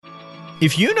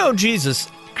If you know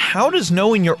Jesus, how does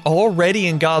knowing you're already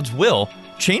in God's will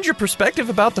change your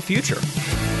perspective about the future?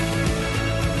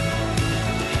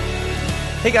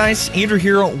 Hey guys, Andrew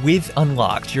here with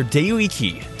Unlocked, your daily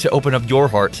key to open up your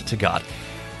heart to God.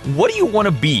 What do you want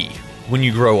to be when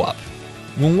you grow up?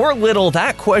 When we're little,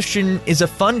 that question is a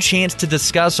fun chance to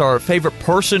discuss our favorite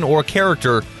person or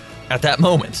character at that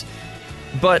moment.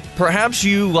 But perhaps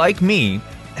you, like me,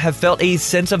 have felt a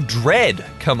sense of dread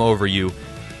come over you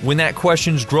when that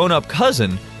question's grown-up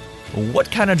cousin,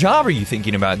 what kind of job are you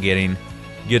thinking about getting,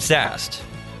 gets asked.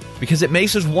 Because it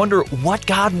makes us wonder what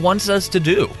God wants us to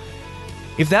do.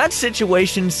 If that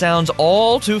situation sounds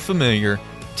all too familiar,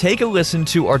 take a listen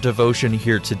to our devotion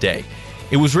here today.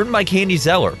 It was written by Kandi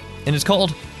Zeller, and it's called,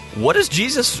 What Does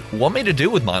Jesus Want Me to Do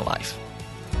with My Life?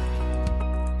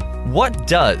 What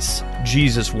does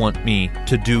Jesus want me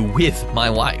to do with my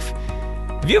life?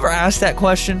 Have you ever asked that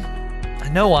question? I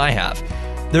know I have.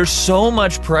 There's so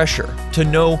much pressure to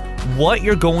know what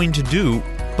you're going to do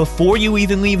before you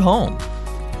even leave home.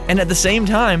 And at the same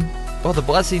time, both a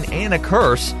blessing and a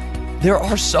curse, there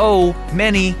are so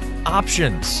many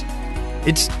options.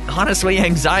 It's honestly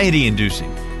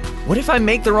anxiety-inducing. What if I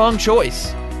make the wrong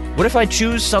choice? What if I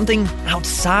choose something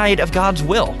outside of God's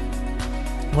will?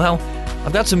 Well,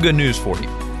 I've got some good news for you.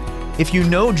 If you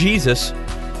know Jesus,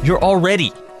 you're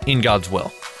already in God's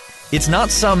will. It's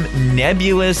not some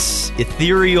nebulous,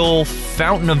 ethereal,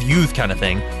 fountain of youth kind of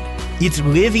thing. It's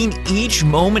living each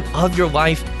moment of your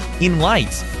life in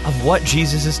light of what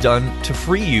Jesus has done to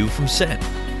free you from sin.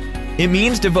 It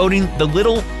means devoting the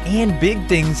little and big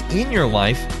things in your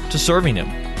life to serving Him.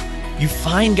 You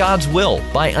find God's will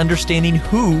by understanding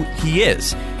who He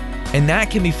is, and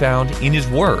that can be found in His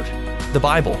Word, the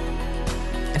Bible.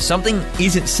 If something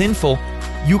isn't sinful,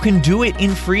 you can do it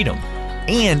in freedom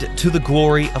and to the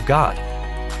glory of God.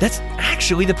 That's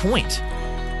actually the point.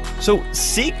 So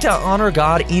seek to honor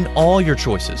God in all your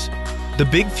choices, the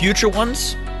big future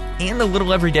ones and the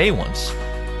little everyday ones.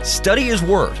 Study His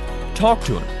Word, talk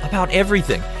to Him about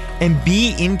everything, and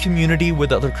be in community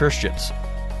with other Christians.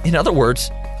 In other words,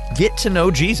 get to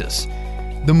know Jesus.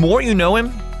 The more you know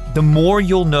Him, the more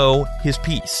you'll know His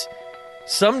peace.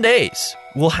 Some days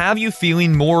will have you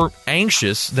feeling more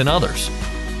anxious than others,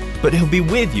 but He'll be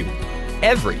with you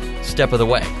every step of the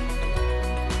way.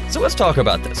 So let's talk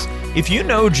about this. If you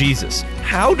know Jesus,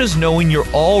 how does knowing you're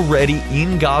already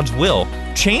in God's will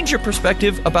change your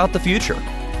perspective about the future?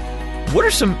 What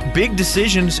are some big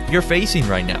decisions you're facing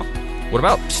right now? What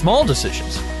about small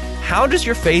decisions? How does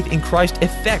your faith in Christ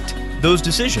affect those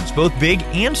decisions, both big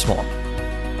and small?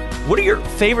 What are your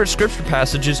favorite scripture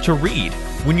passages to read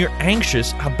when you're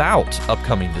anxious about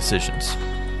upcoming decisions?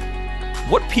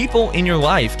 What people in your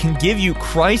life can give you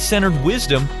Christ-centered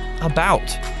wisdom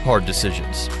about hard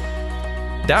decisions?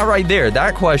 That right there,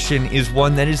 that question is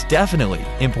one that is definitely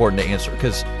important to answer,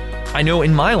 because I know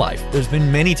in my life there's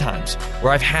been many times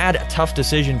where I've had a tough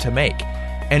decision to make,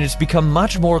 and it's become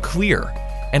much more clear,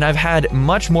 and I've had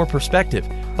much more perspective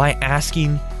by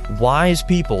asking wise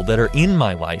people that are in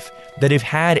my life that have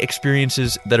had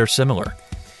experiences that are similar.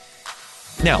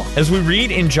 Now, as we read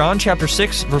in John chapter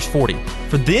 6, verse 40,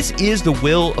 "For this is the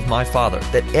will of my Father,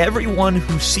 that everyone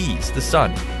who sees the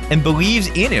Son and believes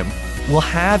in Him will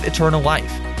have eternal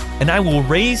life, and I will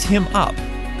raise him up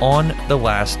on the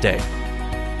last day."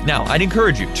 Now, I'd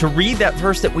encourage you to read that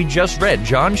verse that we just read,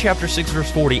 John chapter 6,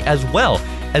 verse 40, as well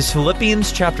as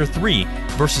Philippians chapter 3,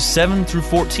 verses 7 through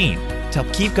 14, to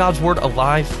help keep God's Word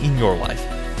alive in your life.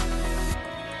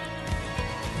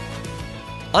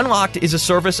 Unlocked is a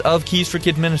service of Keys for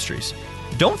Kids Ministries.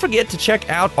 Don't forget to check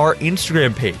out our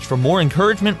Instagram page for more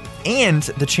encouragement and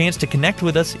the chance to connect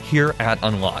with us here at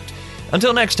Unlocked.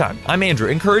 Until next time, I'm Andrew,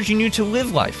 encouraging you to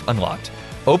live life unlocked,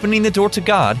 opening the door to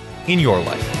God in your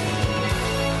life.